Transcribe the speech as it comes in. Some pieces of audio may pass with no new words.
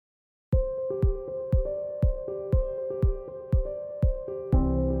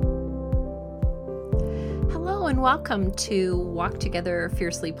and welcome to Walk Together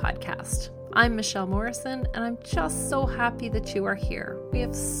Fiercely podcast. I'm Michelle Morrison, and I'm just so happy that you are here. We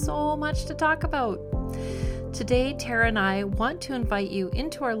have so much to talk about. Today, Tara and I want to invite you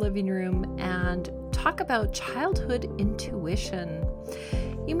into our living room and talk about childhood intuition.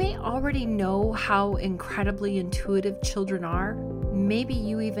 You may already know how incredibly intuitive children are. Maybe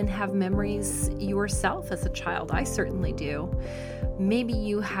you even have memories yourself as a child. I certainly do. Maybe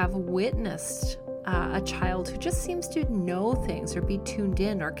you have witnessed a child who just seems to know things or be tuned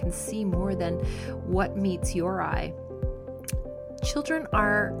in or can see more than what meets your eye. Children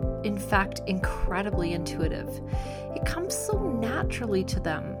are, in fact, incredibly intuitive. It comes so naturally to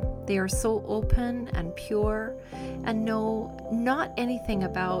them. They are so open and pure and know not anything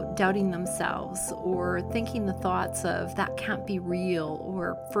about doubting themselves or thinking the thoughts of that can't be real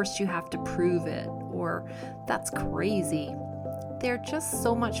or first you have to prove it or that's crazy. They're just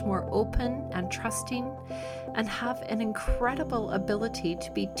so much more open and trusting and have an incredible ability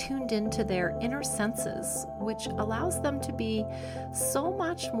to be tuned into their inner senses, which allows them to be so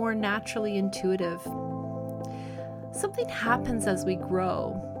much more naturally intuitive. Something happens as we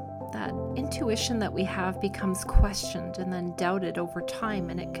grow. That intuition that we have becomes questioned and then doubted over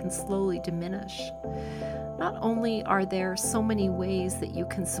time, and it can slowly diminish. Not only are there so many ways that you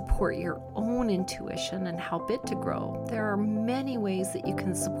can support your own intuition and help it to grow, there are many ways that you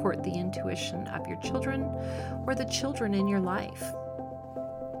can support the intuition of your children or the children in your life.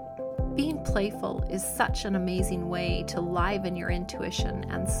 Being playful is such an amazing way to liven your intuition,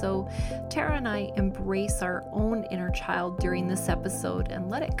 and so Tara and I embrace our own inner child during this episode and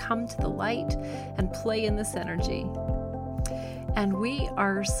let it come to the light and play in this energy. And we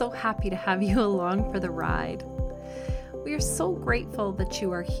are so happy to have you along for the ride. We are so grateful that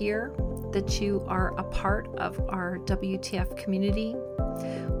you are here, that you are a part of our WTF community.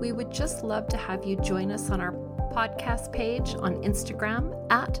 We would just love to have you join us on our podcast page on Instagram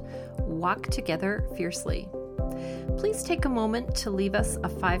at Walk Together Fiercely. Please take a moment to leave us a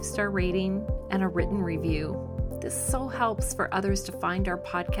 5-star rating and a written review. This so helps for others to find our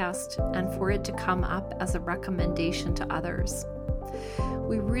podcast and for it to come up as a recommendation to others.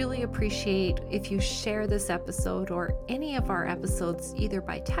 We really appreciate if you share this episode or any of our episodes either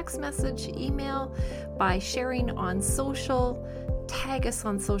by text message, email, by sharing on social, tag us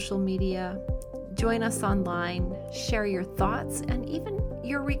on social media, join us online, share your thoughts, and even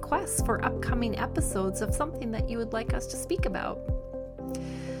your requests for upcoming episodes of something that you would like us to speak about.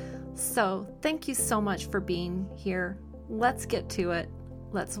 So, thank you so much for being here. Let's get to it.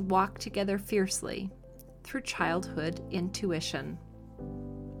 Let's walk together fiercely through childhood intuition.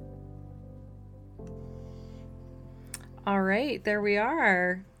 All right, there we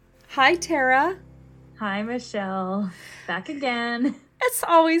are. Hi, Tara. Hi, Michelle. Back again. It's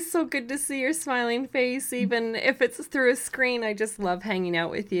always so good to see your smiling face, even if it's through a screen. I just love hanging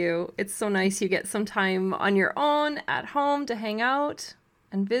out with you. It's so nice you get some time on your own at home to hang out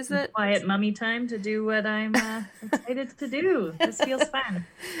and visit. Quiet mummy time to do what I'm excited to do. This feels fun.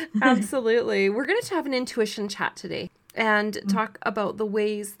 Absolutely. We're going to have an intuition chat today and talk about the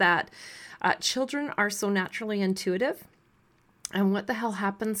ways that children are so naturally intuitive and what the hell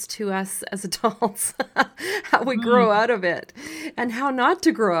happens to us as adults, how we grow out of it and how not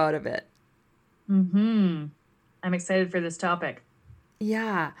to grow out of it. I'm excited for this topic.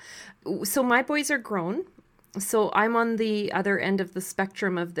 Yeah. So my boys are grown. So I'm on the other end of the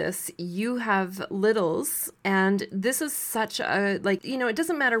spectrum of this. You have littles, and this is such a, it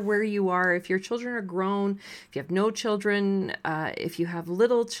doesn't matter where you are. If your children are grown, if you have no children, if you have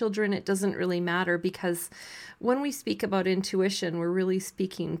little children, it doesn't really matter, because when we speak about intuition, we're really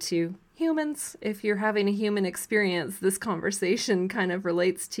speaking to humans. If you're having a human experience, this conversation kind of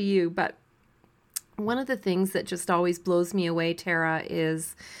relates to you. But one of the things that just always blows me away, Tara,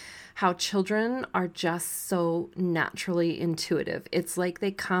 is how children are just so naturally intuitive. It's like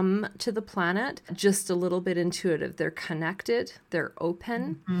they come to the planet just a little bit intuitive. They're connected, they're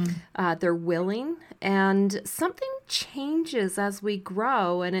open, they're willing, and something changes as we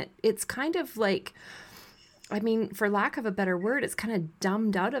grow. And it's kind of like, for lack of a better word, it's kind of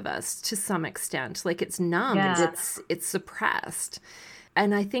dumbed out of us to some extent. Like it's numbed, it's suppressed.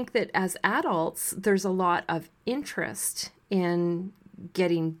 And I think that as adults, there's a lot of interest in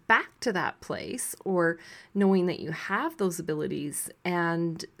getting back to that place or knowing that you have those abilities.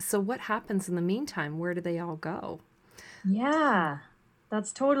 And so what happens in the meantime? Where do they all go? Yeah,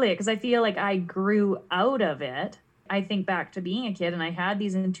 that's totally it. Because I feel like I grew out of it. I think back to being a kid and I had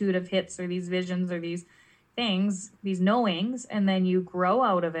these intuitive hits or these visions or these things, these knowings, and then you grow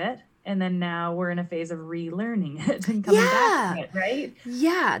out of it. And then now we're in a phase of relearning it and coming back to it, right?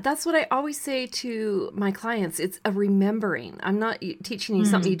 Yeah, that's what I always say to my clients. It's a remembering. I'm not teaching you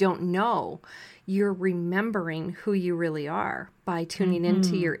something you don't know. You're remembering who you really are by tuning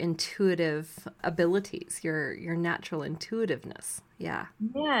into your intuitive abilities, your natural intuitiveness. Yeah.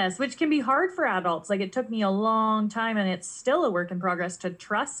 Yes, which can be hard for adults. Like, it took me a long time, and it's still a work in progress to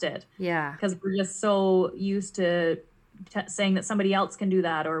trust it. Yeah. Because we're just so used to saying that somebody else can do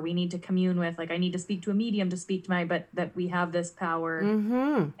that, or we need to commune with, like, I need to speak to a medium to speak to but that we have this power,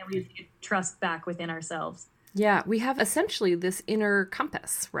 and we have to trust back within ourselves. Yeah, we have essentially this inner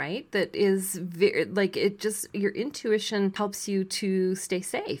compass, right? That is your intuition helps you to stay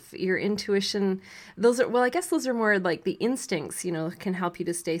safe. Your intuition, I guess those are more like the instincts, can help you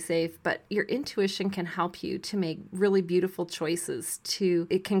to stay safe, but your intuition can help you to make really beautiful choices.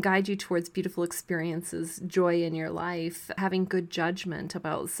 It can guide you towards beautiful experiences, joy in your life, having good judgment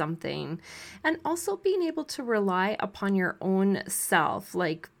about something, and also being able to rely upon your own self,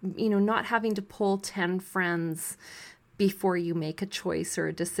 like, not having to pull 10 friends before you make a choice or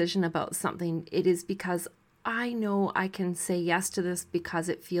a decision about something. It is because I know I can say yes to this because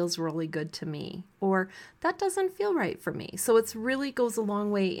it feels really good to me, or that doesn't feel right for me. So it really goes a long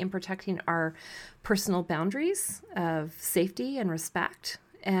way in protecting our personal boundaries of safety and respect.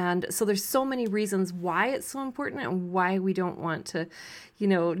 And so there's so many reasons why it's so important and why we don't want to,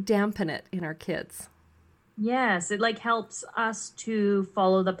 dampen it in our kids. Yes, it helps us to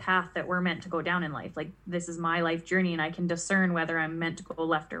follow the path that we're meant to go down in life. Like, this is my life journey, and I can discern whether I'm meant to go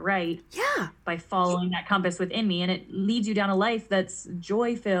left or right. Yeah. By following that compass within me. And it leads you down a life that's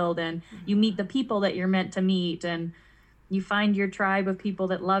joy-filled, and you meet the people that you're meant to meet, and you find your tribe of people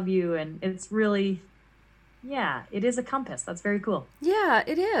that love you. And it's really, it is a compass. That's very cool. Yeah,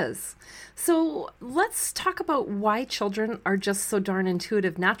 it is. So let's talk about why children are just so darn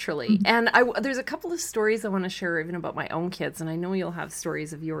intuitive naturally. And there's a couple of stories I want to share even about my own kids, and I know you'll have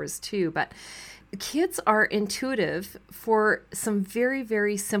stories of yours too, but kids are intuitive for some very,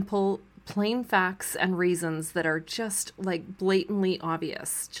 very simple, plain facts and reasons that are just like blatantly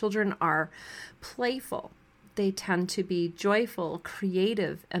obvious. Children are playful. They tend to be joyful,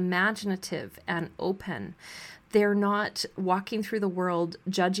 creative, imaginative, and open. They're not walking through the world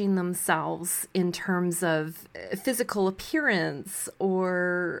judging themselves in terms of physical appearance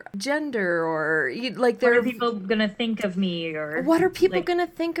or gender, or like what are people gonna think of me, or what are people gonna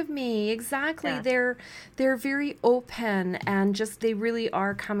think of me? Exactly. Yeah. They're very open, and they really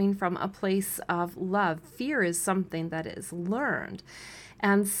are coming from a place of love. Fear is something that is learned.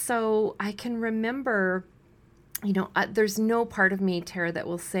 And so I can remember, there's no part of me, Tara, that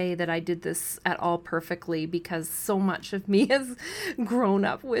will say that I did this at all perfectly, because so much of me has grown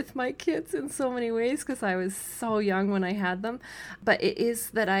up with my kids in so many ways, because I was so young when I had them. But it is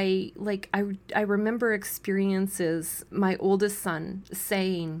that I remember experiences, my oldest son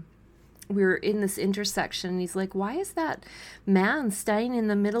saying, we were in this intersection, and he's like, why is that man staying in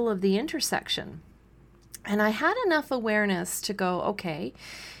the middle of the intersection? And I had enough awareness to go, okay,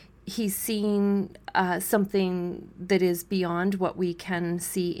 he's seeing something that is beyond what we can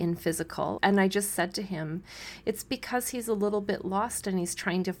see in physical. And I just said to him, it's because he's a little bit lost and he's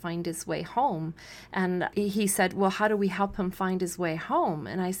trying to find his way home. And he said, well, how do we help him find his way home?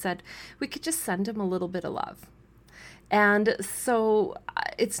 And I said, we could just send him a little bit of love. And so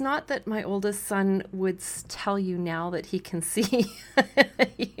it's not that my oldest son would tell you now that he can see,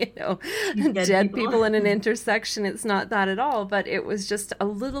 dead people in an intersection. It's not that at all, but it was just a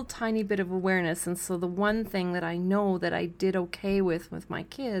little tiny bit of awareness. And so the one thing that I know that I did okay with my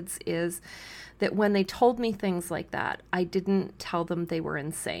kids is that when they told me things like that, I didn't tell them they were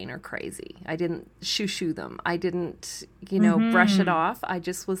insane or crazy. I didn't shoo them. I didn't, brush it off. I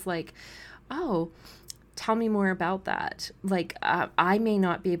just was like, oh, tell me more about that. Like, I may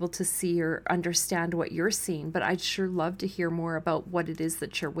not be able to see or understand what you're seeing, but I'd sure love to hear more about what it is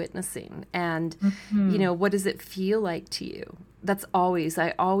that you're witnessing. And, what does it feel like to you?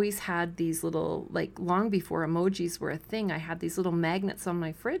 I always had these little, long before emojis were a thing, I had these little magnets on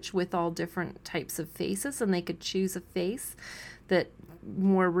my fridge with all different types of faces, and they could choose a face that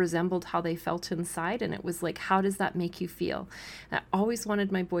more resembled how they felt inside. And it was like, how does that make you feel? And I always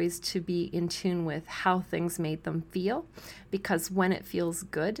wanted my boys to be in tune with how things made them feel, because when it feels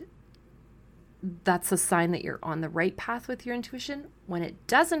good, that's a sign that you're on the right path with your intuition. When it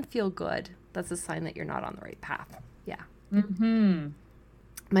doesn't feel good, that's a sign that you're not on the right path. Yeah. Mm-hmm.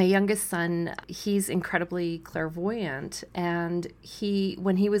 My youngest son, he's incredibly clairvoyant, and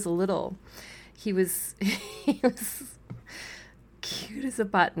when he was little, he was cute as a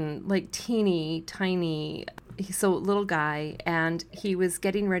button, like teeny tiny. So little guy, and he was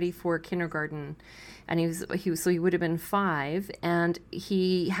getting ready for kindergarten, and he would have been 5, and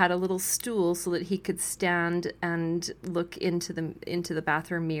he had a little stool so that he could stand and look into the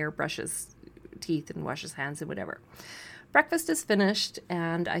bathroom mirror, brush his teeth and wash his hands and whatever. Breakfast is finished,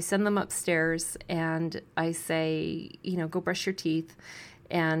 and I send them upstairs, and I say, go brush your teeth,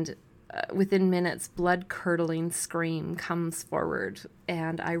 and within minutes, blood-curdling scream comes forward,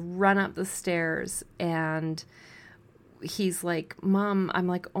 and I run up the stairs, and he's like, Mom, I'm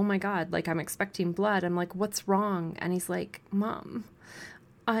like, oh my God, like, I'm expecting blood. I'm like, what's wrong? And he's like, Mom,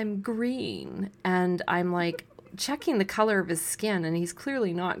 I'm green. And I'm like, checking the color of his skin, and he's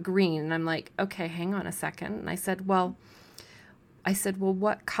clearly not green. And I'm like, okay, hang on a second. And I said, well,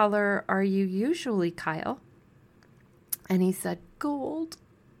 what color are you usually, Kyle? And he said, gold.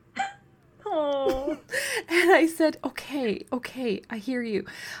 Oh. And I said, okay, I hear you.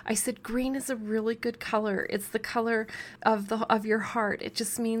 I said, green is a really good color. It's the color of your heart. It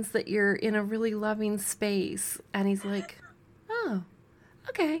just means that you're in a really loving space. And he's like, oh,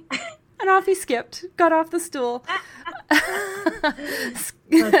 okay. And off he skipped, got off the stool. That's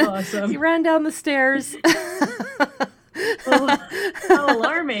awesome. He ran down the stairs. Oh, how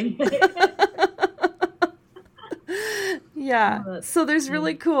alarming. Yeah. So there's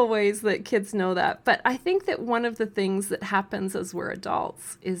really cool ways that kids know that. But I think that one of the things that happens as we're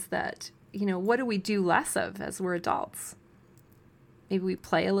adults is that, what do we do less of as we're adults? Maybe we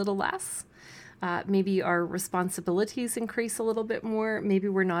play a little less. Maybe our responsibilities increase a little bit more. Maybe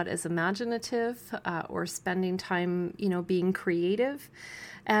we're not as imaginative or spending time, being creative.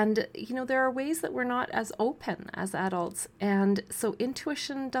 And, there are ways that we're not as open as adults. And so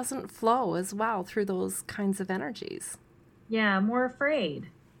intuition doesn't flow as well through those kinds of energies. Yeah, more afraid.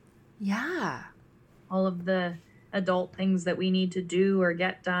 Yeah. All of the adult things that we need to do or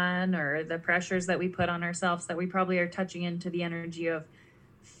get done, or the pressures that we put on ourselves, that we probably are touching into the energy of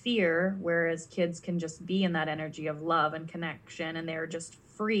fear, whereas kids can just be in that energy of love and connection, and they're just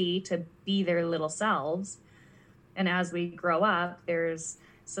free to be their little selves. And as we grow up, there's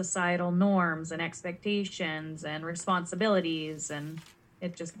societal norms and expectations and responsibilities, and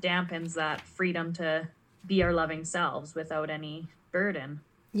it just dampens that freedom to be our loving selves without any burden.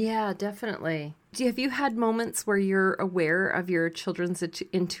 Yeah, definitely. Have you had moments where you're aware of your children's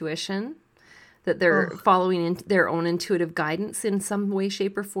intuition, that they're following their own intuitive guidance in some way,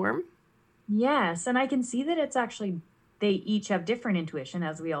 shape, or form? Yes, and I can see that it's actually, they each have different intuition,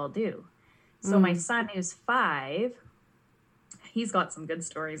 as we all do. So my son, who's 5, he's got some good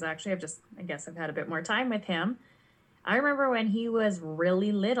stories, actually. I guess I've had a bit more time with him. I remember when he was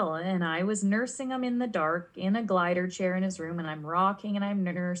really little, and I was nursing him in the dark in a glider chair in his room, and I'm rocking and I'm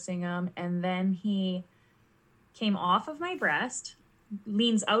nursing him. And then he came off of my breast,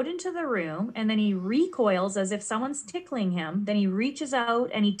 leans out into the room, and then he recoils as if someone's tickling him. Then he reaches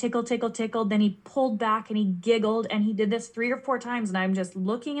out and he tickled. Then he pulled back and he giggled, and he did this 3 or 4 times. And I'm just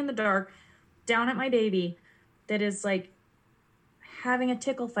looking in the dark down at my baby that is like having a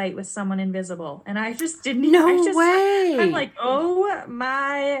tickle fight with someone invisible. And I just didn't way. I'm like, oh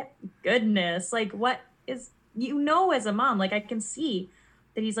my goodness. Like, what is, as a mom, like, I can see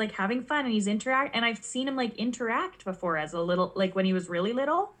that he's like having fun and he's and I've seen him like interact before as a little, like when he was really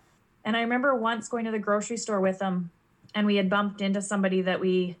little. And I remember once going to the grocery store with him, and we had bumped into somebody that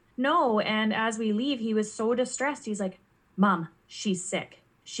we know. And as we leave, he was so distressed. He's like, Mom, she's sick.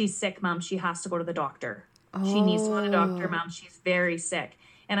 She's sick, Mom. She has to go to the doctor. She needs to go to the doctor, Mom. She's very sick.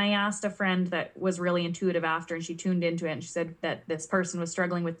 And I asked a friend that was really intuitive after, and she tuned into it, and she said that this person was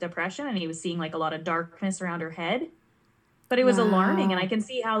struggling with depression, and he was seeing like a lot of darkness around her head. But it was alarming. And I can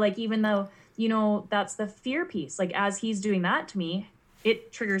see how, like, even though, that's the fear piece, like as he's doing that to me,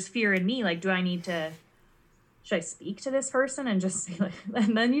 it triggers fear in me. Like, should I speak to this person and just say, like,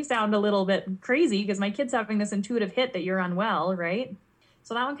 and then you sound a little bit crazy because my kid's having this intuitive hit that you're unwell, right?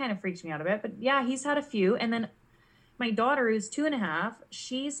 So that one kind of freaks me out a bit. But yeah, he's had a few. And then my daughter, who's 2.5,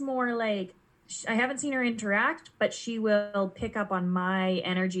 she's more like, I haven't seen her interact, but she will pick up on my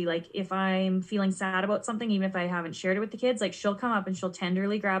energy. Like if I'm feeling sad about something, even if I haven't shared it with the kids, like she'll come up and she'll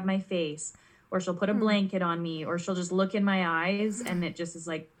tenderly grab my face, or she'll put a blanket on me, or she'll just look in my eyes. And it just is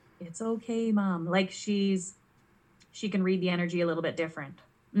like, it's okay, Mom. Like she can read the energy a little bit different.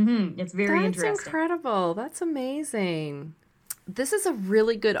 It's very interesting. That's incredible. That's amazing. this is a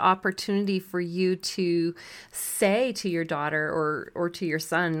really good opportunity for you to say to your daughter or to your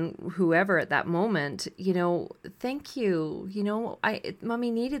son, whoever at that moment, thank you.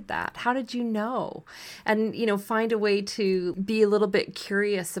 Mommy needed that. How did you know? And, find a way to be a little bit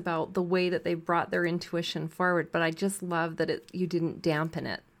curious about the way that they brought their intuition forward. But I just love that you didn't dampen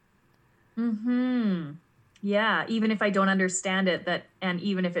it. Mm-hmm. Yeah. Even if I don't understand it, and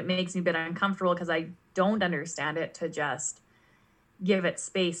even if it makes me a bit uncomfortable because I don't understand it, to just give it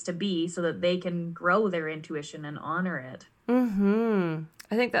space to be so that they can grow their intuition and honor it. Mm-hmm.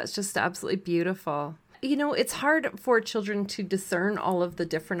 I think that's just absolutely beautiful. It's hard for children to discern all of the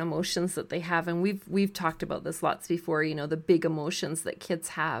different emotions that they have. And we've talked about this lots before, the big emotions that kids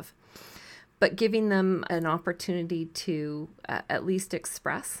have. But giving them an opportunity to at least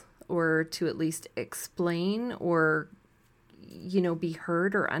express, or to at least explain, or be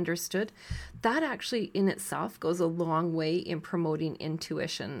heard or understood, that actually in itself goes a long way in promoting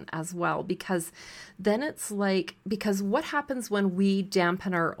intuition as well. Because then because what happens when we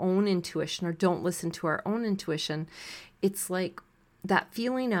dampen our own intuition or don't listen to our own intuition, it's like that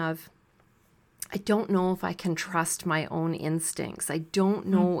feeling of, I don't know if I can trust my own instincts. I don't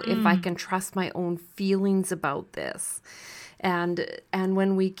know if I can trust my own feelings about this. And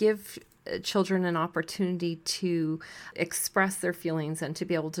when we give children an opportunity to express their feelings and to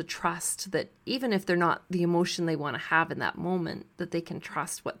be able to trust that even if they're not the emotion they want to have in that moment, that they can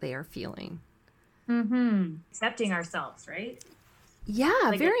trust what they are feeling. Mm-hmm. Accepting ourselves, right?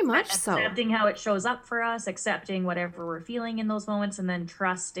 Yeah, very much so. Accepting how it shows up for us, accepting whatever we're feeling in those moments, and then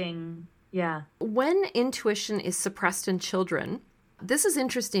trusting. Yeah. When intuition is suppressed in children, this is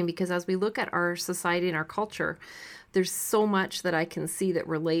interesting because as we look at our society and our culture, there's so much that I can see that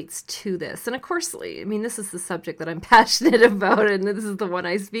relates to this. And of course, this is the subject that I'm passionate about, and this is the one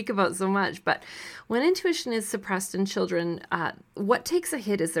I speak about so much. But when intuition is suppressed in children, what takes a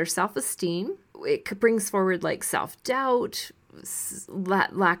hit is their self-esteem. It brings forward self-doubt,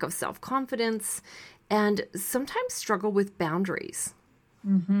 lack of self-confidence, and sometimes struggle with boundaries.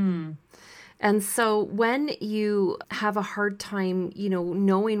 Mm-hmm. And so when you have a hard time,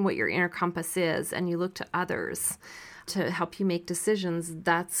 knowing what your inner compass is, and you look to others to help you make decisions,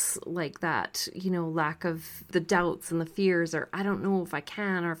 that's like that, lack of the doubts and the fears, or I don't know if I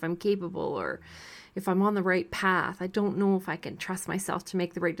can, or if I'm capable, or if I'm on the right path. I don't know if I can trust myself to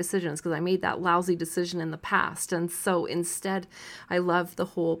make the right decisions because I made that lousy decision in the past. And so instead, I love the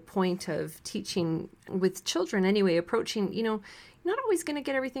whole point of teaching with children anyway, approaching, you're not always going to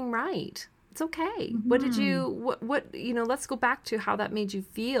get everything right. It's okay. Mm-hmm. What did you, let's go back to how that made you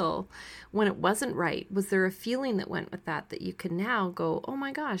feel when it wasn't right. Was there a feeling that went with that you can now go, oh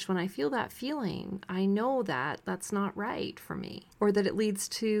my gosh, when I feel that feeling, I know that that's not right for me, or that it leads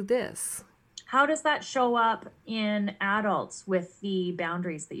to this. How does that show up in adults with the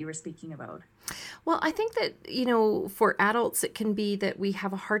boundaries that you were speaking about? Well, I think that, for adults, it can be that we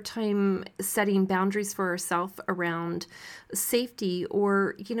have a hard time setting boundaries for ourselves around safety,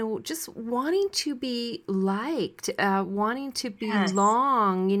 or, just wanting to be liked, wanting to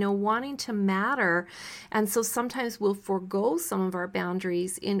belong, wanting to matter. And so sometimes we'll forego some of our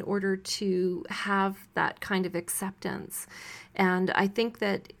boundaries in order to have that kind of acceptance. And I think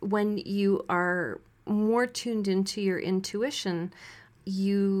that when you are more tuned into your intuition,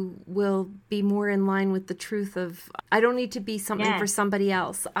 you will be more in line with the truth of, I don't need to be something for somebody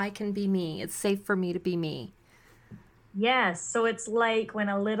else. I can be me. It's safe for me to be me. Yes. So it's like when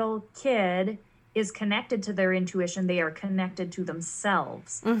a little kid is connected to their intuition, they are connected to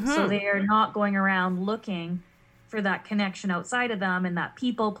themselves. Mm-hmm. So they are not going around looking for that connection outside of them, and that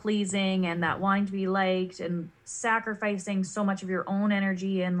people pleasing and that wanting to be liked, and sacrificing so much of your own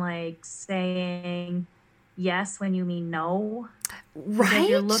energy and saying yes when you mean no. Right. Because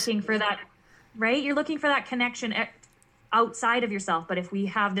you're looking for that, right? You're looking for that connection outside of yourself. But if we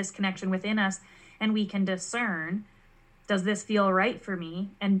have this connection within us and we can discern, does this feel right for me?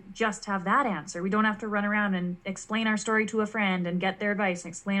 And just have that answer. We don't have to run around and explain our story to a friend and get their advice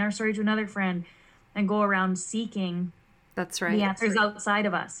and explain our story to another friend and go around seeking That's right. the answers outside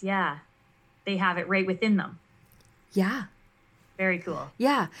of us. Yeah. They have it right within them. Yeah. Very cool.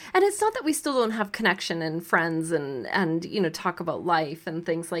 Yeah. And it's not that we still don't have connection and friends and talk about life and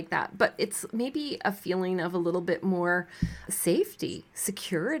things like that, but it's maybe a feeling of a little bit more safety,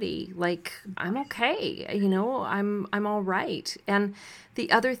 security, like I'm okay, I'm all right. And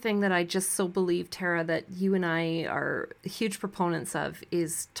the other thing that I just so believe, Tara, that you and I are huge proponents of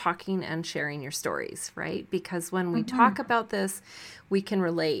is talking and sharing your stories, right? Because when we talk about this, we can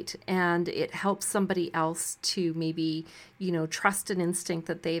relate, and it helps somebody else to maybe, trust an instinct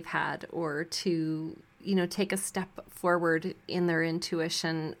that they've had, or to, take a step forward in their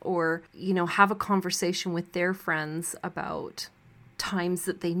intuition, or, have a conversation with their friends about times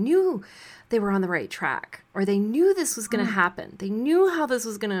that they knew they were on the right track, or they knew this was going to happen. They knew how this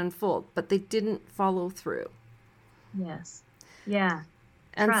was going to unfold, but they didn't follow through. Yes. Yeah.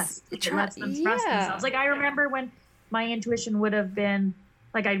 And trust. It lets them trust themselves. Like, I remember when my intuition would have been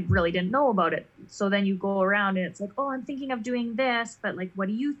like, I really didn't know about it. So then you go around and it's like, oh, I'm thinking of doing this, but like, what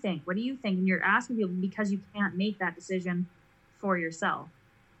do you think? What do you think? And you're asking people because you can't make that decision for yourself.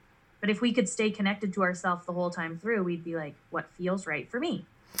 But if we could stay connected to ourselves the whole time through, we'd be like, what feels right for me?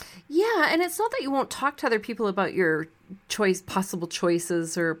 Yeah. And it's not that you won't talk to other people about your possible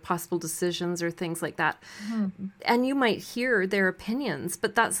choices or possible decisions or things like that. Mm-hmm. And you might hear their opinions,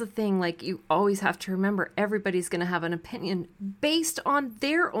 but that's the thing. Like, you always have to remember, everybody's going to have an opinion based on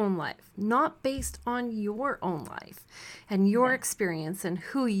their own life, not based on your own life and your experience and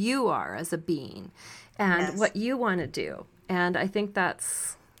who you are as a being and what you want to do. And I think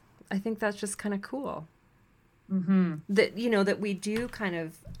that's just kind of cool. Mm-hmm. That, that we do kind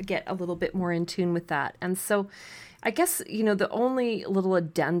of get a little bit more in tune with that. And so I guess, the only little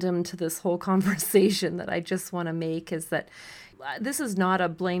addendum to this whole conversation that I just want to make is that this is not a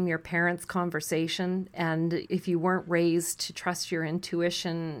blame your parents conversation. And if you weren't raised to trust your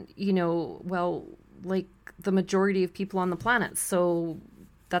intuition, well, like the majority of people on the planet. So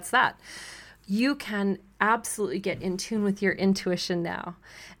that's that. You can absolutely get in tune with your intuition now.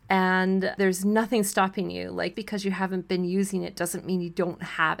 And there's nothing stopping you. Like, because you haven't been using it doesn't mean you don't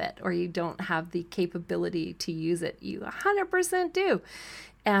have it, or you don't have the capability to use it. You 100% do.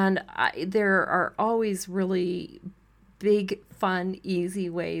 And there are always really big, fun, easy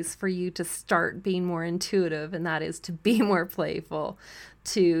ways for you to start being more intuitive. And that is to be more playful,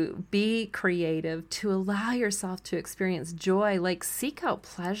 to be creative, to allow yourself to experience joy, like seek out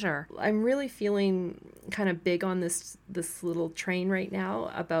pleasure. I'm really feeling kind of big on this little train right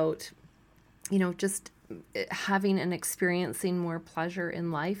now about, just having and experiencing more pleasure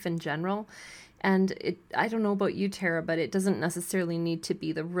in life in general. And I don't know about you, Tara, but it doesn't necessarily need to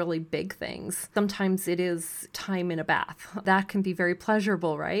be the really big things. Sometimes it is time in a bath. That can be very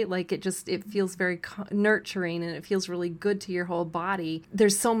pleasurable, right? Like, it feels very nurturing, and it feels really good to your whole body.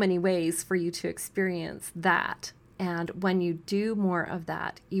 There's so many ways for you to experience that. And when you do more of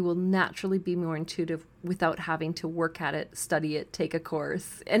that, you will naturally be more intuitive without having to work at it, study it, take a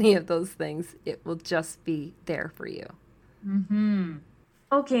course, any of those things. It will just be there for you. Mm-hmm.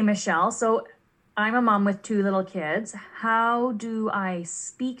 Okay, Michelle. So I'm a mom with 2 little kids. How do I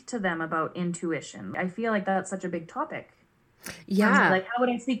speak to them about intuition? I feel like that's such a big topic. Yeah. Like, how would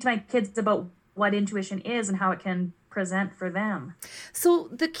I speak to my kids about what intuition is and how it can present for them? So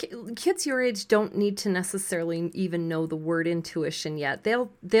the kids your age don't need to necessarily even know the word intuition yet.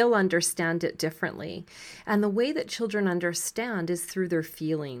 They'll understand it differently. And the way that children understand is through their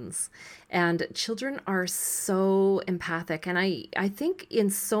feelings. And children are so empathic. And I think in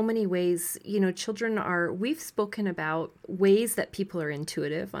so many ways, we've spoken about ways that people are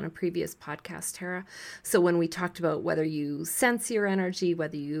intuitive on a previous podcast, Tara. So when we talked about whether you sense your energy,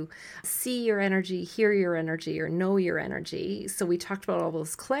 whether you see your energy, hear your energy, or know your energy. So we talked about all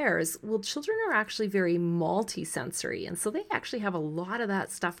those clairs. Well, children are actually very multisensory. And so they actually have a lot of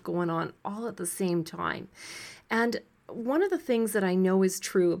that stuff going on all at the same time. And one of the things that I know is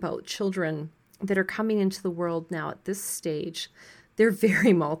true about children that are coming into the world now at this stage, they're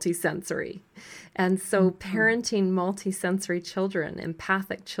very multisensory. And so parenting multisensory children,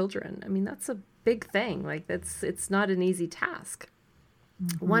 empathic children, I mean, that's a big thing. Like, it's not an easy task.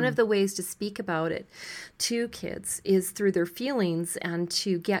 Mm-hmm. One of the ways to speak about it to kids is through their feelings, and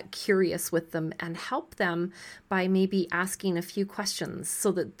to get curious with them and help them by maybe asking a few questions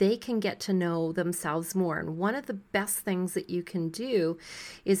so that they can get to know themselves more. And one of the best things that you can do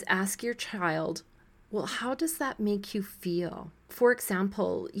is ask your child, well, how does that make you feel? For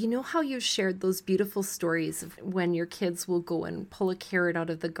example, you know how you shared those beautiful stories of when your kids will go and pull a carrot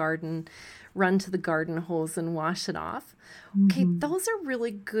out of the garden, run to the garden hose and wash it off? Okay, those are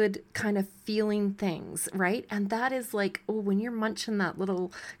really good kind of feeling things, right? And that is like, oh, when you're munching that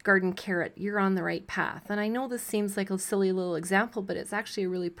little garden carrot, you're on the right path. And I know this seems like a silly little example, but it's actually a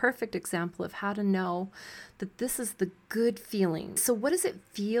really perfect example of how to know that this is the good feeling. So what does it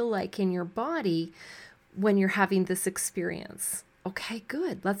feel like in your body when you're having this experience? Okay,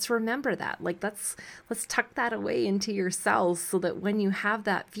 good. Let's remember that. Like, let's tuck that away into your cells so that when you have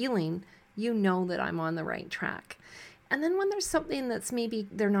that feeling, you know that I'm on the right track. And then when there's something that's maybe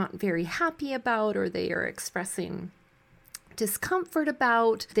they're not very happy about, or they are expressing discomfort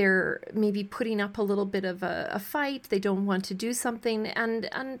about. They're maybe putting up a little bit of a fight. They don't want to do something. And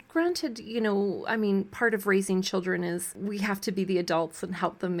granted, I mean, part of raising children is we have to be the adults and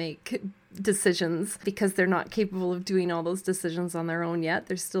help them make decisions because they're not capable of doing all those decisions on their own yet.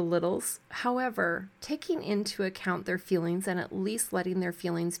 They're still littles. However, taking into account their feelings and at least letting their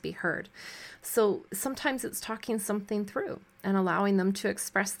feelings be heard. So sometimes it's talking something through and allowing them to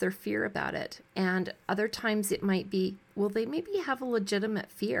express their fear about it. And other times it might be, well, they maybe have a legitimate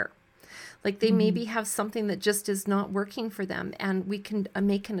fear. Like they maybe have something that just is not working for them, and we can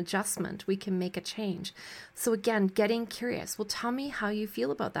make an adjustment. We can make a change. So again, getting curious. Well, tell me how you feel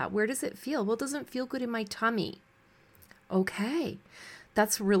about that. Where does it feel? Well, it doesn't feel good in my tummy. Okay,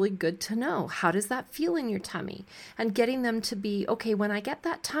 that's really good to know. How does that feel in your tummy? And getting them to be, okay, when I get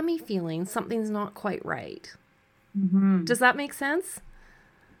that tummy feeling, something's not quite right. Does that make sense?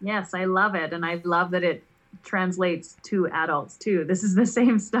 Yes, I love it. And I love that it translates to adults too. This is the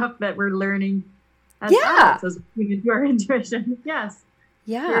same stuff that we're learning as adults as we get into our intuition. Yes.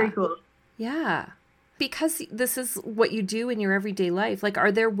 Yeah. Very cool. Yeah. Because this is what you do in your everyday life. Like,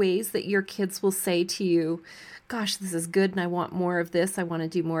 are there ways that your kids will say to you, gosh, this is good and I want more of this. I want to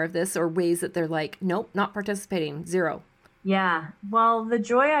do more of this. Or ways that they're like, nope, not participating. Zero. Yeah. Well, the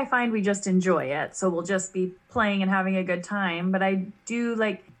joy, I find we just enjoy it. So we'll just be playing and having a good time. But I do,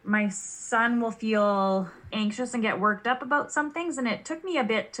 like, my son will feel anxious and get worked up about some things. And it took me a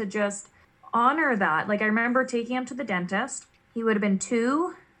bit to just honor that. Like, I remember taking him to the dentist. He would have been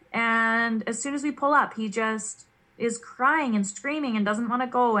 2. And as soon as we pull up, he just is crying and screaming and doesn't want to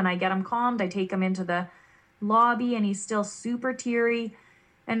go. And I get him calmed. I take him into the lobby and he's still super teary.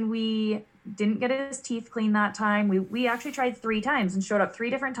 And we didn't get his teeth cleaned that time. We actually tried 3 times and showed up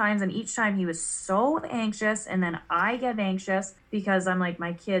 3 different times. And each time he was so anxious. And then I get anxious because I'm like,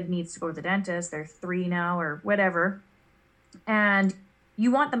 my kid needs to go to the dentist. They're 3 now or whatever. And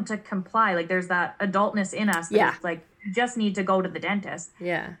you want them to comply. Like there's that adultness in us. That is like, you just need to go to the dentist.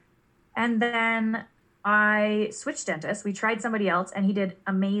 Yeah. And then I switched dentists. We tried somebody else and he did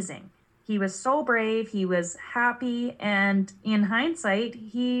amazing. He was so brave. He was happy. And in hindsight,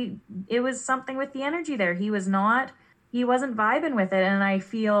 it was something with the energy there. He wasn't vibing with it. And I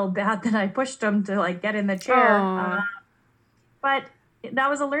feel bad that I pushed him to like get in the chair. But that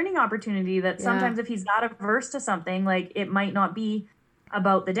was a learning opportunity that sometimes if he's not averse to something, like it might not be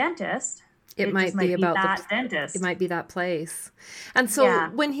about the dentist. It might be about that dentist. It might be that place. And so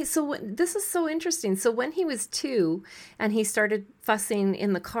this is so interesting. So when he was 2 and he started fussing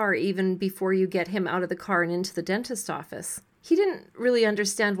in the car, even before you get him out of the car and into the dentist office, he didn't really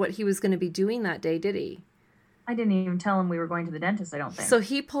understand what he was going to be doing that day, did he? I didn't even tell him we were going to the dentist, I don't think. So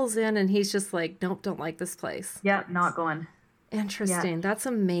he pulls in and he's just like, nope, don't like this place. Yeah, not going. Interesting. Yeah. That's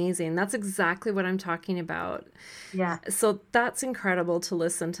amazing. That's exactly what I'm talking about. Yeah. So that's incredible to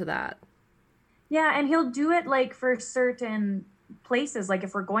listen to that. Yeah, and he'll do it like for certain places. Like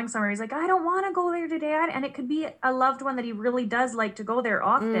if we're going somewhere, he's like, I don't want to go there today. And it could be a loved one that he really does like to go there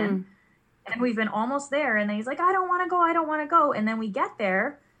often. And we've been almost there. And then he's like, I don't want to go. And then we get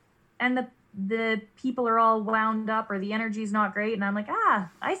there and the people are all wound up or the energy's not great. And I'm like,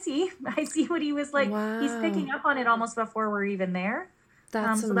 I see what he was like. Wow. He's picking up on it almost before we're even there.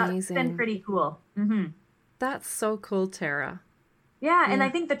 That's amazing. That's been pretty cool. Mm-hmm. That's so cool, Tara. Yeah, and I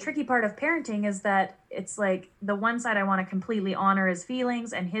think the tricky part of parenting is that it's like the one side I want to completely honor his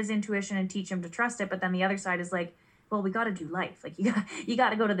feelings and his intuition and teach him to trust it, but then the other side is like, well, we got to do life. Like you got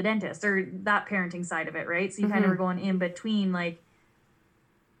to go to the dentist or that parenting side of it, right? So you kind of are going in between, like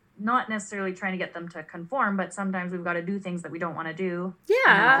not necessarily trying to get them to conform, but sometimes we've got to do things that we don't want to do.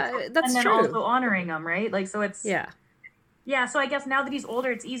 Yeah, that's and then true. Also honoring them, right? Like so it's Yeah, so I guess now that he's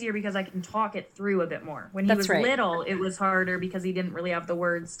older, it's easier because I can talk it through a bit more. When he was little, it was harder because he didn't really have the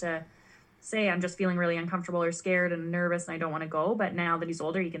words to say, I'm just feeling really uncomfortable or scared and nervous and I don't want to go. But now that he's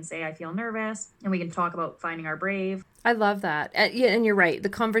older, he can say, I feel nervous. And we can talk about finding our brave. I love that. And you're right. The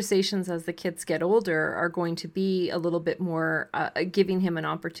conversations as the kids get older are going to be a little bit more giving him an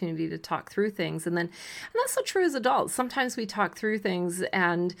opportunity to talk through things. And that's so true as adults. Sometimes we talk through things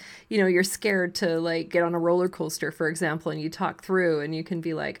and, you're scared to like get on a roller coaster, for example, and you talk through and you can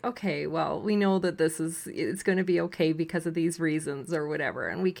be like, okay, well, we know that it's going to be okay because of these reasons or whatever.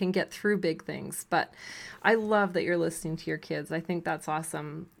 And we can get through big things. But I love that you're listening to your kids. I think that's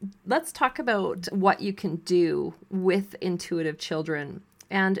awesome. Let's talk about what you can do with intuitive children.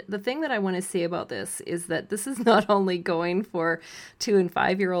 And the thing that I want to say about this is that this is not only going for 2 and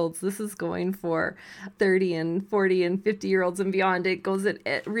 5-year-olds, this is going for 30 and 40 and 50-year-olds and beyond. It goes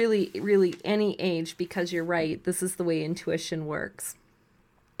at really, really any age, because you're right. This is the way intuition works.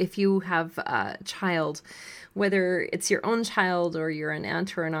 if you have a child, whether it's your own child or you're an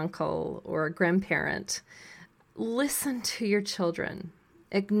aunt or an uncle or a grandparent, listen to your children,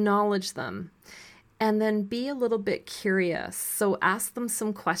 acknowledge them, and then be a little bit curious. So ask them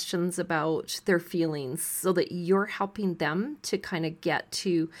some questions about their feelings so that you're helping them to kind of get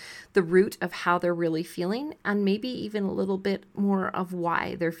to the root of how they're really feeling, and maybe even a little bit more of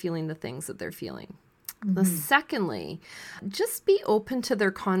why they're feeling the things that they're feeling. Secondly, just be open to their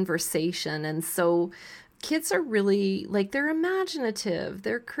conversation. And so kids are really they're imaginative,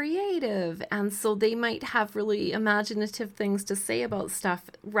 they're creative. And so they might have really imaginative things to say about stuff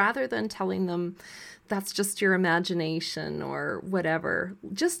rather than telling them that's just your imagination or whatever.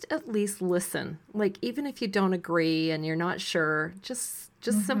 Just at least listen. Even if you don't agree and you're not sure, just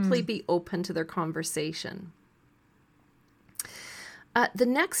simply be open to their conversation. The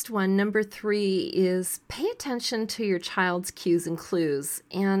next one, number 3, is pay attention to your child's cues and clues,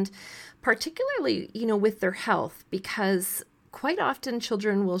 and particularly, with their health, because quite often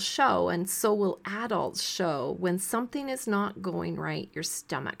children will show, and so will adults show, when something is not going right. Your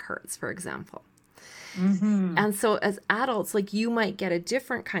stomach hurts, for example. And so as adults, you might get a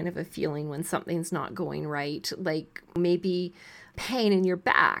different kind of a feeling when something's not going right, maybe pain in your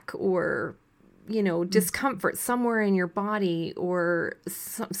back or discomfort somewhere in your body, or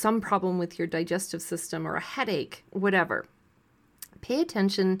some problem with your digestive system, or a headache, whatever. Pay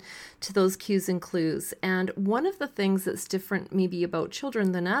attention to those cues and clues. And one of the things that's different maybe about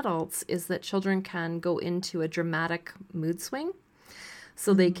children than adults is that children can go into a dramatic mood swing.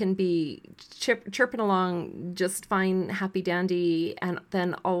 So they can be chirping along just fine, happy dandy, and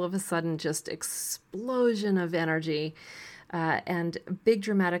then all of a sudden just explosion of energy and big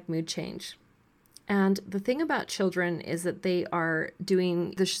dramatic mood change. And the thing about children is that they are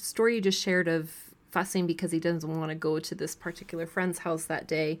doing the story you just shared of fussing because he doesn't want to go to this particular friend's house that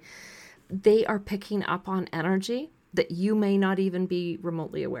day. They are picking up on energy that you may not even be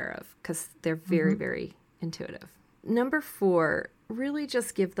remotely aware of because they're very, very intuitive. Number 4, really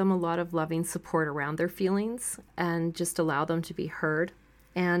just give them a lot of loving support around their feelings and just allow them to be heard.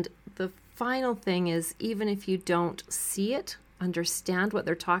 And the final thing is, even if you don't see it, understand what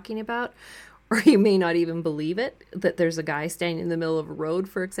they're talking about, or you may not even believe it, that there's a guy standing in the middle of a road,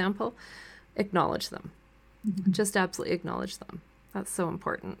 for example, acknowledge them. Just absolutely acknowledge them. That's so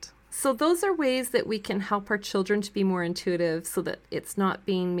important. So those are ways that we can help our children to be more intuitive so that it's not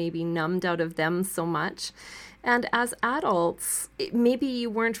being maybe numbed out of them so much. And as adults, maybe you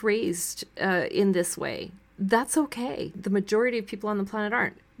weren't raised in this way. That's okay. The majority of people on the planet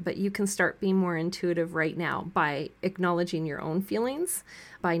aren't. But you can start being more intuitive right now by acknowledging your own feelings,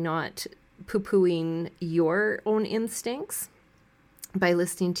 by not poo-pooing your own instincts, by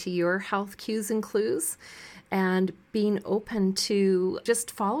listening to your health cues and clues, and being open to just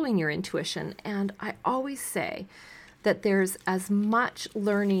following your intuition. And I always say that there's as much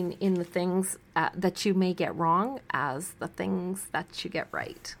learning in the things that you may get wrong as the things that you get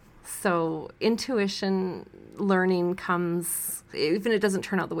right. So intuition learning comes, even if it doesn't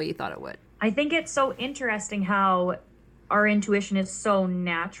turn out the way you thought it would. I think it's so interesting how our intuition is so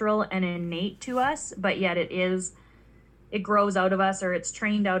natural and innate to us, but yet it grows out of us, or it's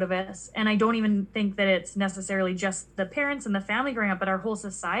trained out of us. And I don't even think that it's necessarily just the parents and the family growing up, but our whole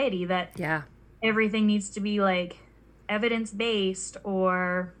society, that everything needs to be evidence-based,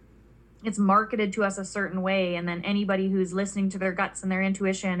 or it's marketed to us a certain way. And then anybody who's listening to their guts and their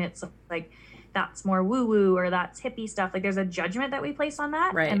intuition, it's that's more woo-woo, or that's hippie stuff. There's a judgment that we place on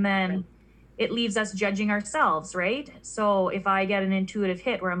that. Right. And then it leaves us judging ourselves, right? So if I get an intuitive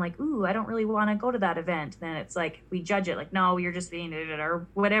hit where I'm ooh, I don't really want to go to that event, then it's we judge it, no, you're just being it, or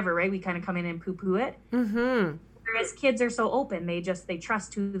whatever, right? We kind of come in and poo-poo it. Whereas kids are so open, they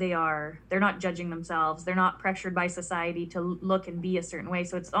trust who they are. They're not judging themselves. They're not pressured by society to look and be a certain way.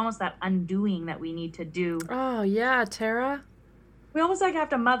 So it's almost that undoing that we need to do. Oh yeah, Tara. We almost have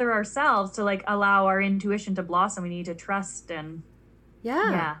to mother ourselves to allow our intuition to blossom. We need to trust and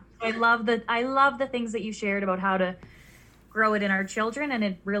yeah. I love the things that you shared about how to grow it in our children, and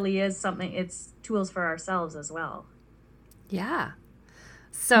it really is something. It's tools for ourselves as well. Yeah.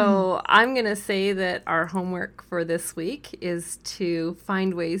 So I'm going to say that our homework for this week is to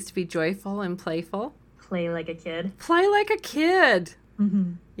find ways to be joyful and playful. Play like a kid. Play like a kid.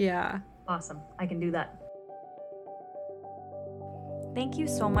 Yeah. Awesome. I can do that. Thank you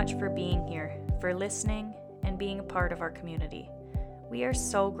so much for being here, for listening, and being a part of our community. We are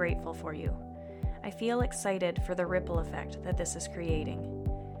so grateful for you. I feel excited for the ripple effect that this is creating.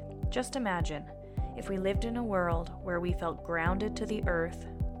 Just imagine if we lived in a world where we felt grounded to the earth,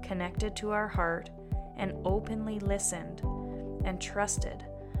 connected to our heart, and openly listened and trusted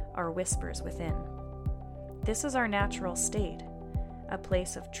are whispers within. This is our natural state, a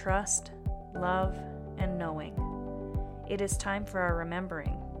place of trust, love, and knowing. It is time for our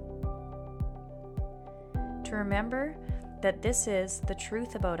remembering. To remember that this is the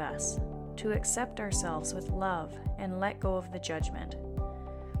truth about us, to accept ourselves with love and let go of the judgment.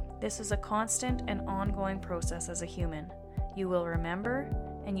 This is a constant and ongoing process as a human. You will remember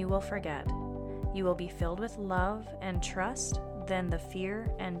and you will forget. You will be filled with love and trust, then the fear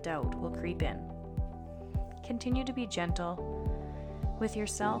and doubt will creep in. Continue to be gentle with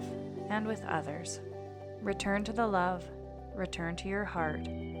yourself and with others. Return to the love, return to your heart.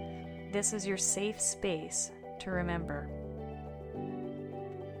 This is your safe space to remember.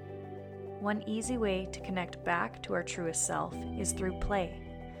 One easy way to connect back to our truest self is through play.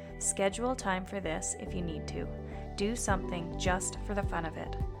 Schedule time for this if you need to. Do something just for the fun of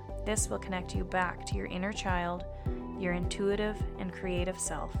it. This will connect you back to your inner child, your intuitive and creative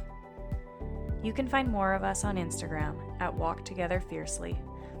self. You can find more of us on Instagram at Walk Together Fiercely.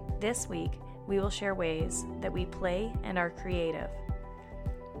 This week, we will share ways that we play and are creative.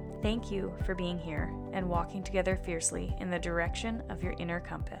 Thank you for being here and walking together fiercely in the direction of your inner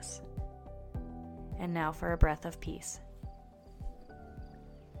compass. And now for a breath of peace.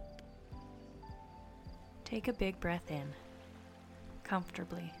 Take a big breath in,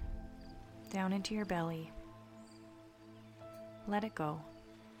 comfortably, down into your belly. Let it go.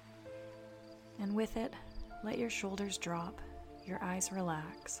 And with it, let your shoulders drop, your eyes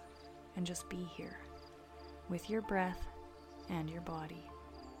relax, and just be here with your breath and your body.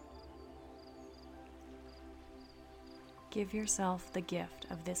 Give yourself the gift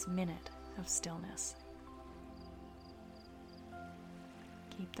of this minute of stillness.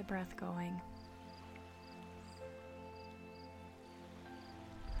 Keep the breath going.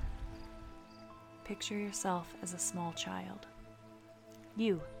 Picture yourself as a small child.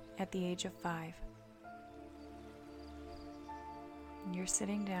 You at the age of 5. You're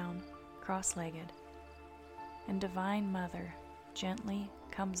sitting down, cross-legged, and Divine Mother gently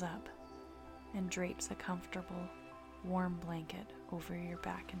comes up and drapes a comfortable, warm blanket over your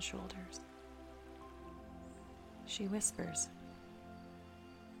back and shoulders. She whispers,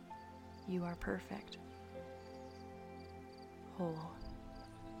 "You are perfect, whole,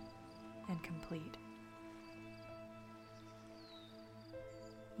 and complete.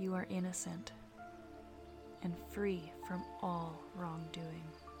 You are innocent and free from all wrongdoing.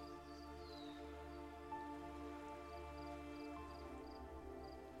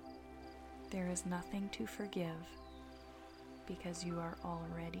 There is nothing to forgive because you are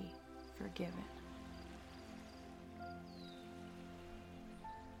already forgiven.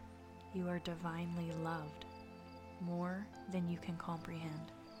 You are divinely loved more than you can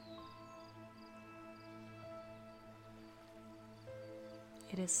comprehend.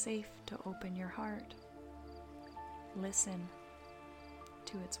 It is safe to open your heart. Listen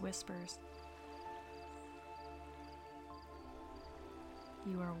to its whispers.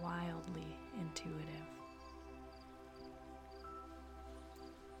 You are wildly intuitive.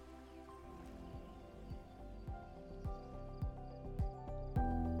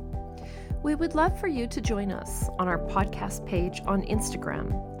 We would love for you to join us on our podcast page on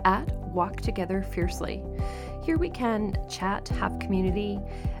Instagram at Walk Together Fiercely. Here we can chat, have community,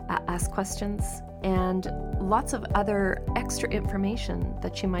 ask questions, and lots of other extra information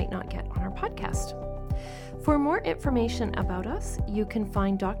that you might not get on our podcast. For more information about us, you can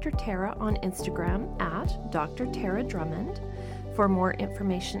find Dr. Tara on Instagram at Dr. Tara Drummond. For more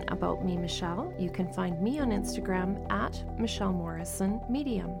information about me, Michelle, you can find me on Instagram at Michelle Morrison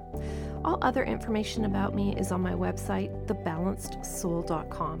Medium. All other information about me is on my website,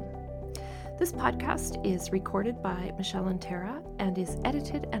 thebalancedsoul.com. This podcast is recorded by Michelle and Tara and is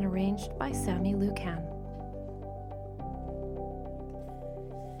edited and arranged by Sammy Lucan.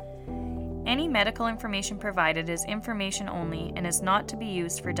 Any medical information provided is information only and is not to be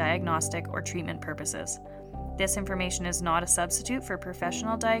used for diagnostic or treatment purposes. This information is not a substitute for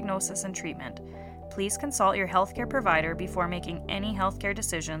professional diagnosis and treatment. Please consult your healthcare provider before making any healthcare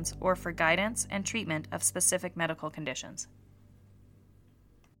decisions or for guidance and treatment of specific medical conditions.